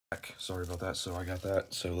sorry about that. So I got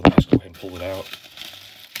that. So let me just go ahead and pull it out.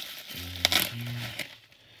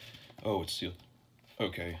 Oh, it's sealed.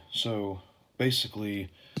 Okay, so basically,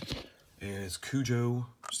 it's Cujo,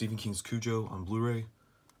 Stephen King's Cujo on Blu-ray.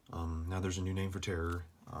 Now there's a new name for terror.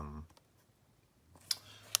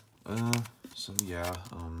 So yeah,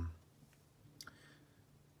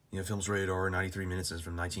 you know, film's rated R, 93 minutes, is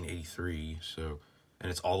from 1983, so,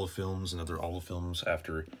 and it's all of films, another all of films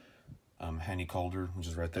after, Handy Calder, which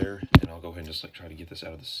is right there, and I'll go ahead and just, like, try to get this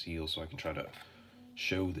out of the seal so I can try to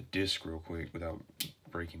show the disc real quick without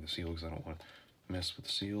breaking the seal, because I don't want to mess with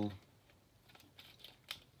the seal.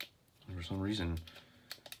 And for some reason,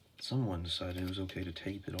 someone decided it was okay to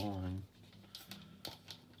tape it on,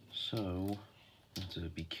 so I have to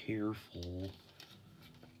be careful.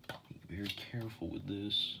 Be very careful with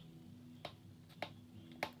this.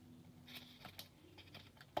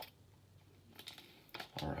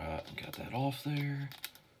 Alright, got that off there.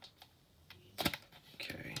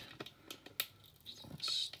 Okay. So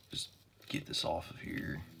let's just get this off of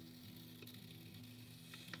here.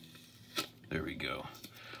 There we go.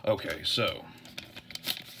 Okay, so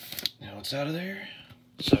now it's out of there.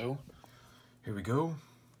 So here we go.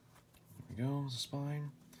 Here we go, the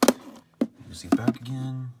spine. You see the back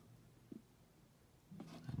again.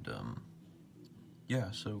 And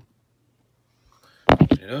yeah, so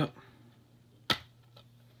get it up.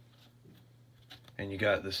 And you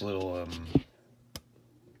got this little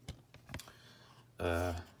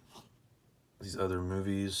these other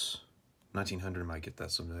movies. 1900 might get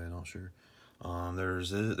that someday, I'm not sure. There's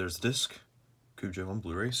the disc, Cujo on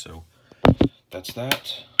Blu-ray, so that's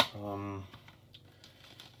that.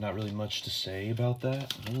 Not really much to say about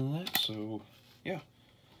that, other than that, so yeah.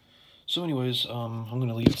 So anyways, I'm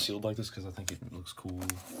gonna leave it sealed like this because I think it looks cool,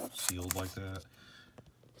 sealed like that.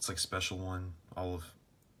 It's like special one, all of,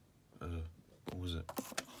 what was it?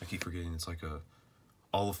 I keep forgetting, it's like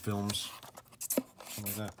all of films, something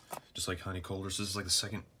like that. Just like Honey Calder, so this is like the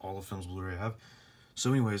second all of films Blu-ray I have. So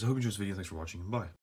anyways, I hope you enjoyed this video, thanks for watching, bye.